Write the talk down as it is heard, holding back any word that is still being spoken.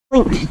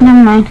Linked.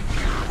 Never mind.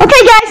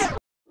 Okay, guys.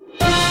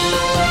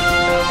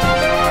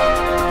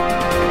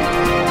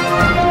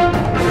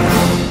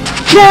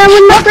 Yeah,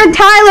 with my friend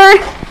Tyler.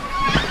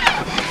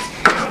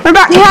 We're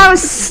about to have a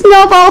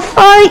snowball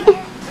fight.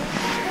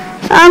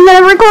 I'm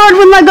gonna record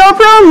with my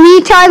GoPro. Me,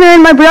 Tyler,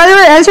 and my brother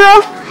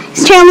Ezra.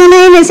 His channel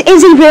name is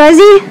Izzy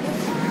Brezzy.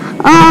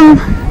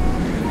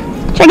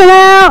 Check it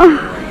out.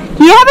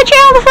 Do you have a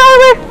channel,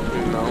 Tyler?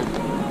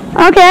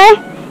 No. Okay.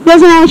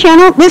 Doesn't have a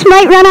channel. This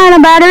might run out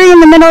of battery in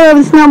the middle of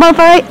the snowball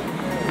fight.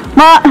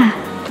 But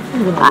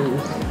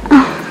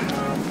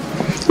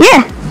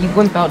yeah. You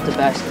wimp out to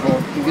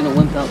basketball. You're gonna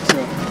wimp out to.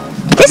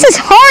 This is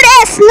hard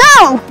ass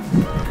snow.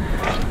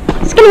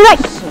 It's gonna be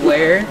like.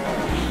 Swear?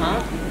 Huh?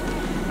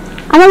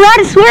 I'm allowed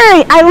to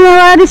swear. I'm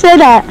allowed to say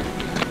that.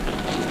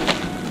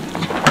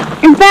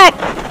 In fact,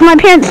 my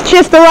parents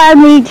just allowed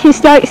me to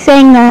start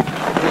saying that.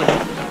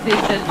 They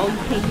said, oh, you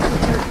can't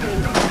use your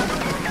face.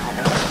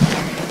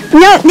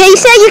 No, they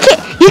say you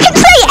can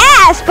say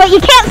ass, but you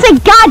can't say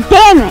god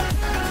damn it.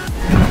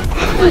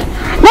 What?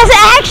 That's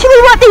actually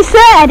what they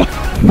said.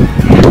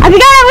 I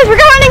forgot I was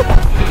recording.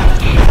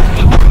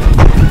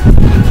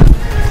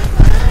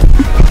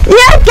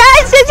 Yeah,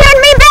 guys, this is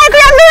me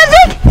background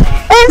music.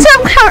 And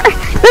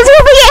this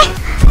will be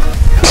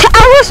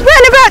I will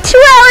spend about 2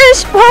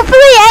 hours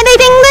hopefully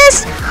editing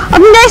this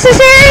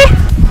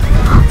unnecessary.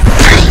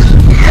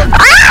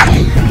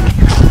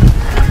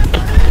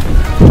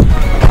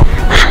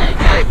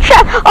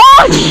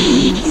 Oh,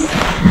 jeez.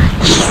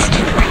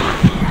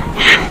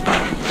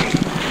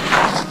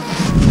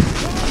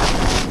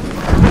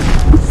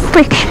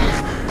 Frick.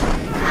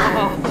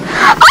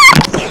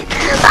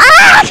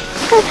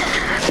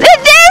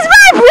 There's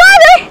my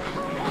brother.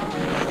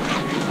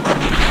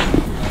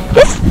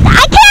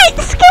 I can't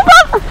scoop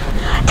up.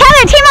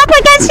 Tyler, team up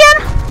against him.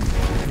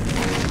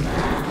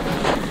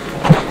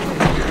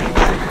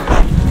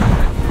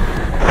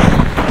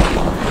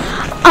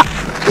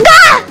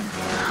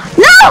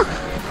 No!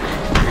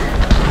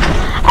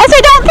 I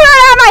said don't throw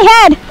it at my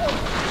head.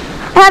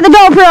 I have the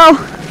GoPro.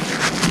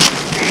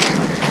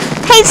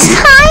 Hey,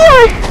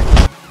 Tyler.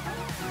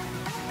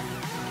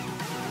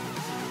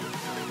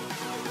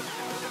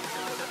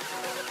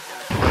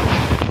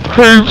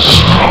 Hey,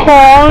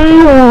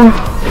 Tyler.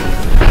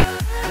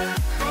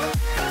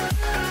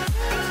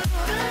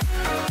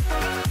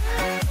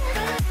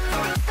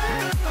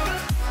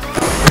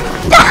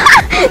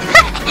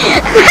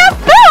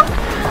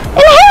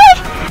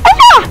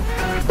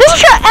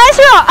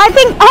 Ezra, I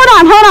think, hold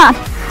on.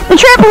 The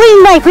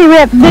trampoline might be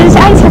ripped. There's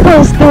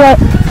icicles through it.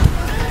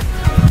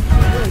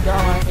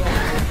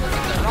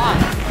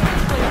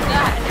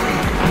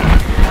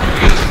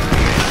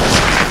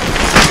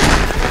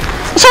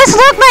 It just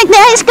looked like the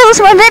icicles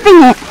were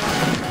ripping it.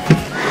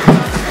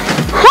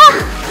 Huh?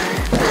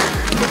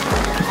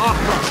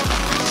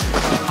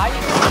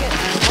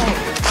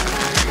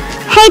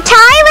 Hey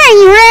Tyler,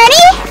 you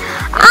ready?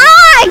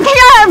 I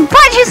got a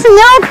bunch of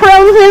snow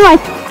crumbs in my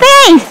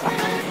face.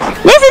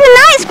 This is a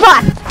nice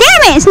spot.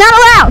 Damn it, it's not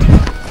allowed.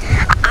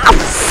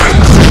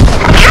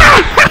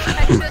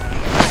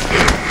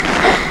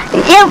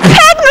 You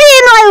pegged me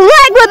in my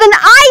leg with an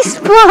ice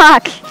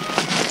block.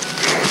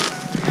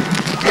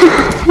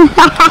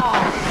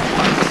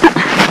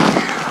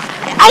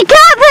 I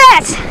got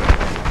this.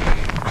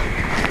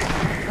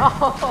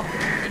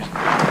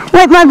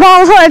 Wait, my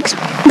balls are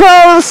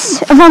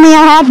exposed. If only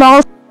I had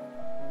balls.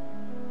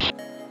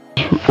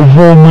 If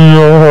only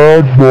I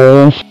had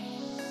balls.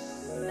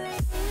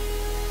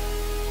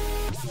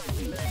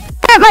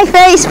 At my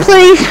face,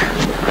 please.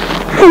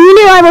 And you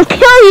know I will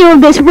kill you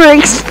if this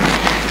breaks.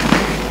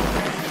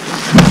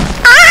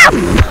 Ah!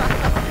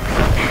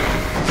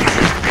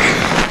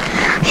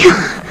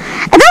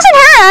 It doesn't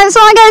hurt as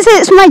long as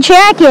it's my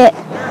jacket.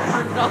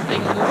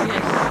 Nothing.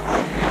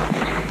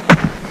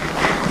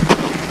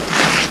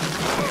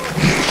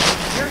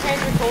 Your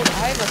hands are cold. I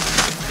have a.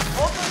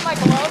 Open my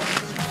gloves.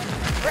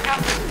 We're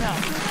out now.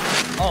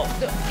 Oh,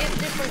 get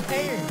different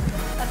pairs.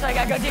 That's what I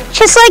gotta go do.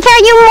 Just like how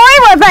you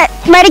were, but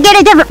better get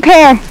a different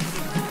pair.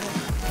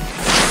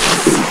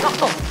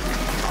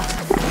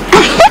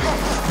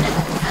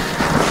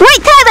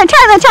 Wait,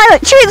 Tyler,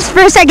 truce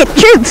for a second,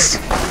 truce.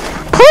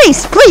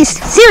 Please,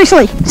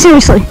 seriously.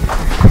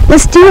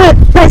 Let's do it.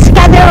 Let's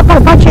gather up a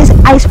bunch of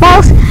ice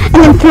balls and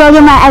then throw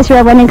them at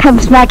Ezra when it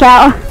comes back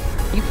out.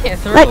 You can't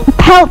throw like, them.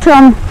 Pelt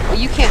them. Well,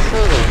 you can't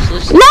throw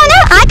those. No,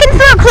 I can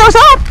throw close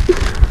up.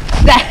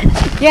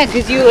 Yeah,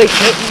 because you like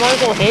you might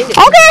as well hand it.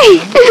 Okay,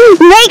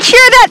 make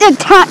sure that they're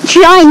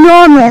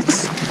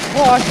ginormous.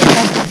 Oh, I think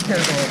that's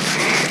terrible.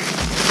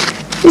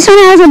 This one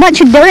has a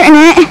bunch of dirt in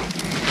it.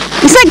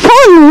 It's like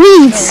pulling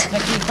weeds.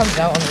 Like he comes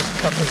out on this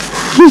fucking.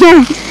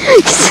 Yeah,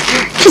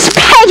 just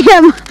peg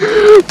him.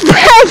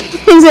 Peg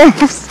his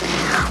ass.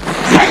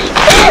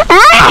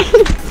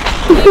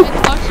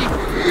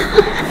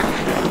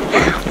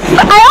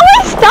 I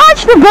always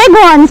dodge the big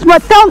ones,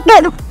 but don't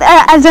get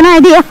as an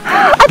idea. I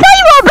thought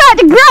you were about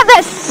to grab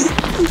this.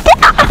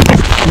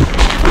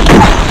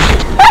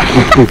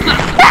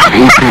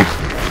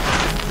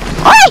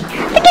 Oi!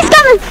 I think he's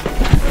coming.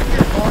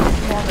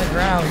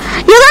 ground.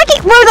 You're lucky.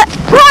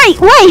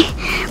 Wait.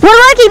 We're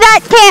lucky that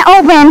can't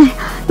open.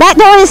 That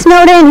door is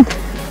snowed in.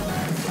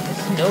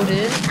 It's snowed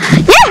in?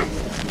 Yeah.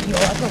 Yo,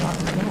 that's a lot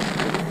of snow.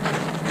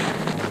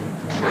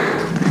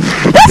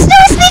 Let's do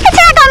a sneak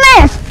attack on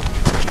there.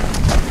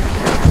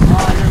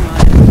 Oh, never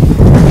mind.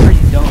 Or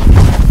you don't.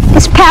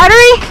 It's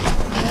powdery.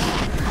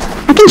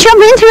 I can jump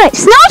into it.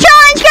 Snow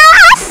challenge,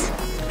 guys!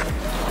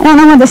 I don't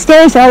know where the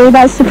stairs are.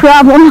 That's the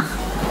problem.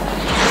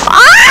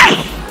 Ah!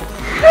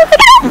 Look at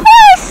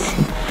this!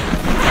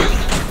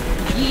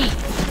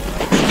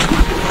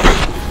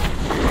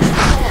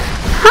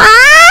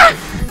 Ah!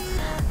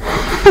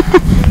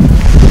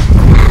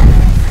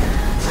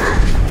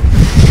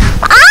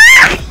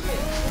 Ah!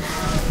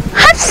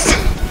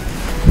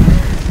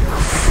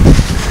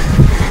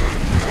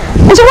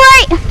 It's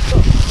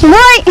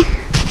right.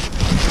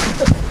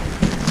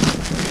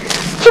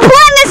 You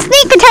planned this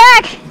sneak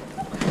attack.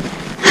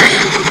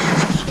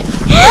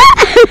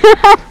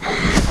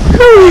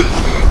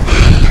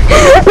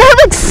 That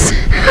looks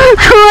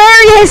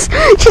hilarious.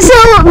 Just a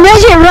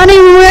midget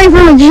running away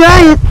from a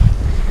giant.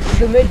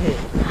 The midget.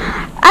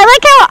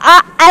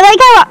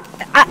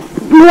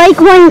 Like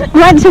one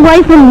runs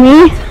away from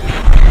me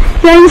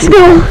during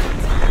school.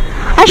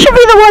 I should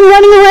be the one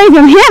running away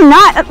from him,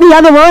 not the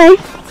other way.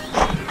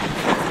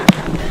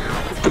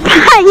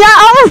 Yeah,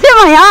 almost hit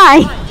my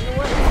eye.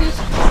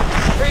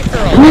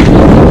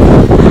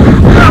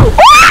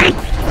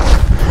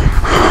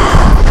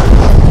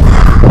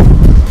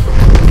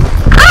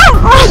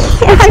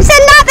 I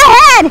said not the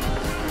head.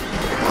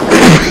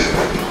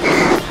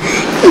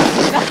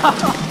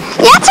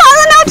 Yeah,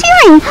 Tyler, no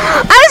tearing.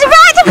 I was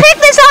about to pick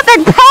this up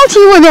and pelt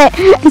you with it.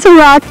 It's a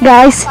rock,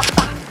 guys.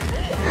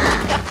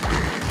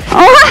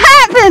 Oh, what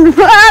happened?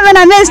 What happened?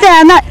 I missed it. I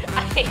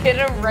hit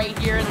him right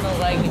here in the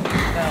leg and he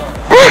fell.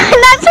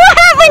 That's what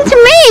happened to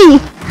me.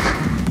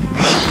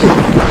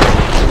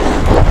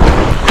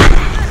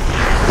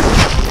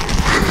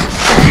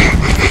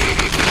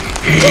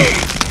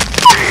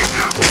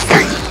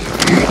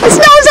 The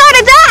snow's out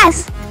of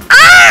dust.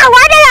 Ah!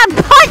 Why did I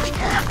punch?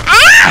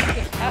 Ah!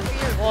 Half of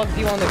your log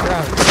you on the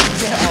ground.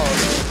 Get out.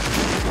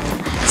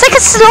 It's like a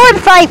sword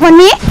fight when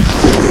me.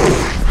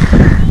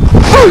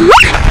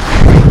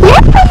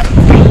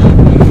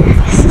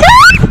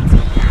 Stop!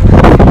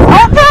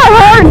 Oh, that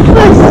hurt.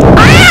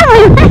 Ah!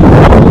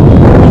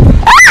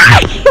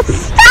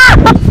 Stop!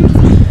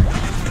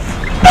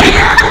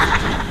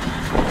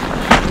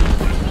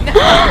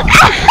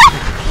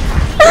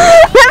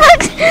 That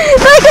looks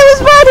like it was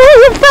about to hit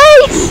your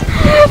face.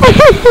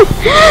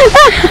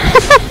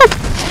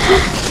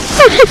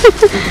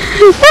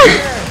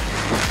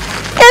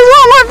 There's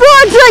one more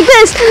vlogs like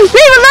this.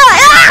 Leave them out.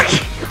 Ah!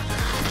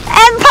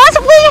 And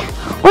possibly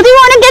we'll do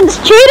one against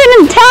Jaden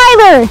and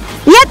Tyler.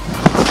 Yep.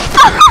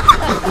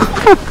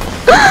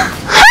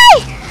 Hey!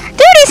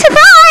 Dude, he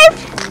survived!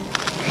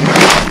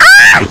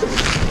 Ah!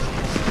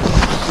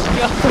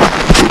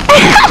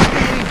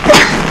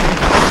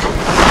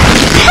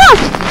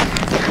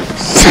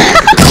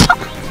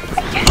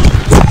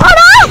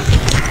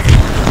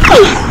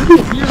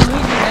 You're losing.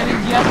 That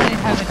means you have to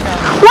have a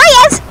challenge.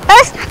 Wait,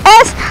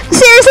 S,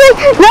 seriously?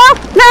 No.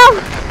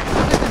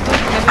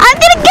 I'm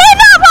gonna get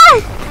that one!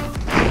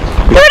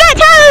 Do that,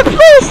 Tyler,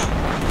 please!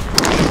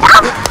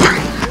 Oh.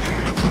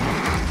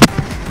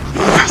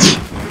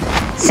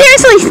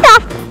 Seriously,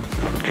 stop!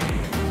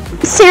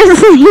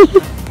 Seriously.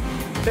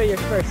 So you're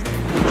first.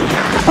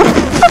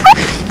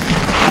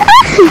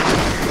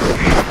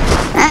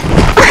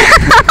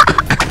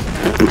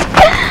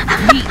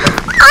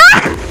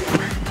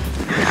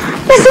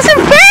 This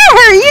isn't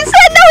fair! You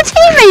said no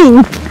teaming!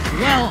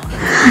 Well,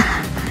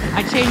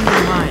 I changed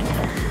my mind.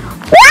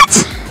 What?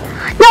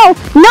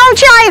 No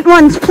giant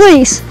ones,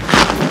 please. You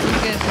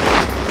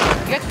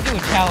have to do a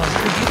challenge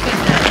because you said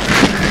that.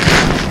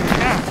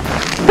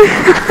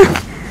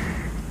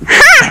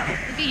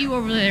 Look at you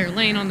over there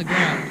laying on the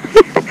ground.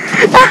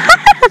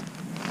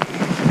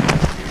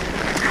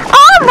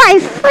 Oh my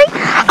freak!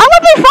 I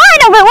would be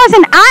fine if it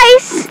wasn't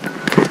ice.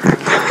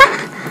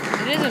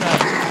 It isn't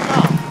ice.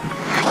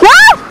 No. No!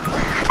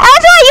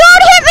 Ezra, you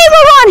already hit me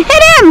with one!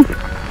 Hit him!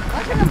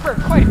 I've hit him for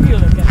quite a few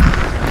of them guys.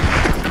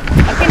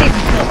 I can't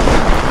even kill him.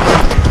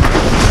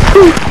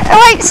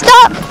 Wait,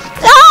 stop!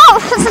 No!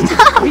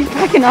 Stop! He's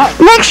backing up.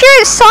 Make sure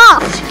it's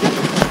soft.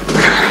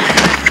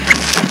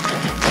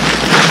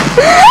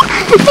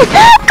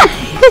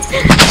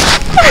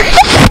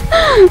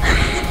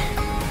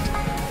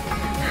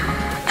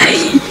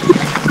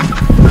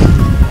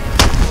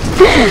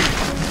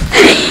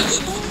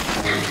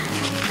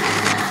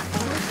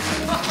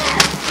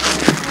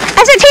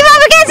 As a team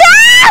up against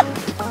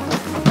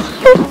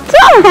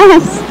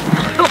Thomas!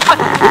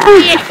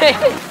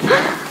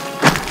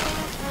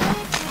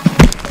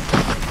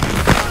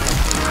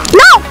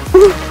 No!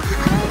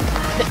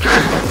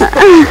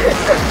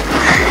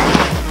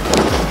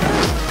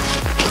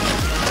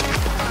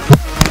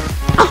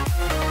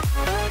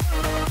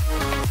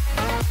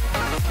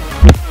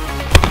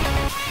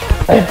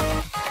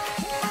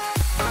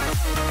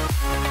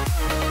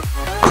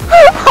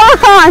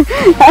 Hold on!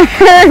 That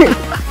hurt!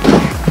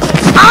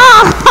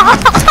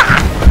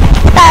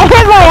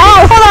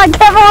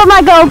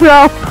 my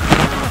GoPro.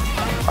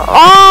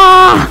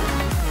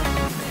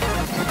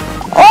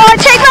 Oh,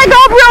 take my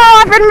GoPro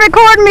off and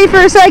record me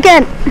for a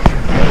second.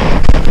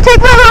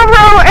 Take my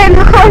GoPro and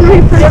record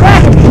me for a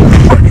second.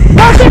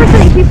 No,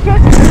 seriously, he's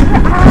just...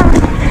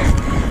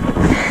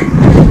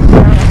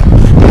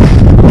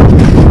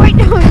 Wait,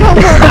 no.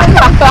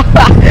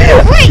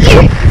 Wait,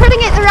 you're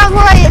putting it the wrong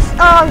way. It's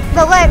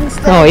the lens.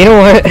 Oh, you know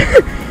what?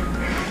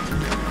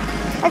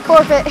 I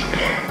forfeit.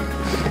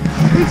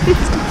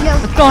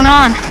 What's going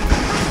on?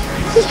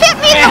 He hit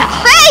me in the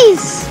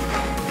face!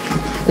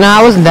 Nah,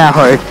 it wasn't that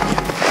hard.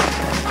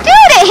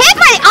 Dude, it hit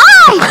my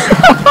eye!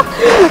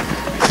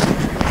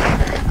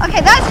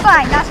 Okay, that's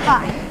fine.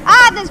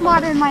 There's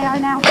water in my eye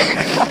now.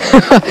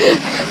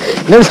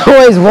 There's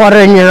always water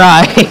in your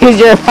eye.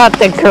 You're about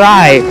to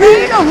cry. You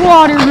need of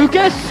water,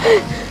 Lucas.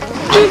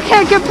 You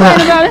can't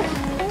complain about it.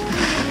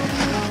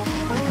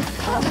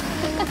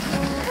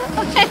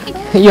 Okay.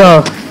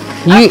 Yo,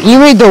 you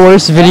made the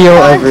worst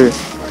video ever.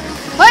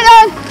 We're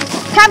done.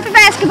 Time for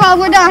basketball.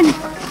 We're done.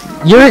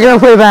 You're gonna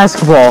play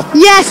basketball.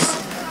 Yes.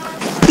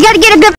 You gotta get a good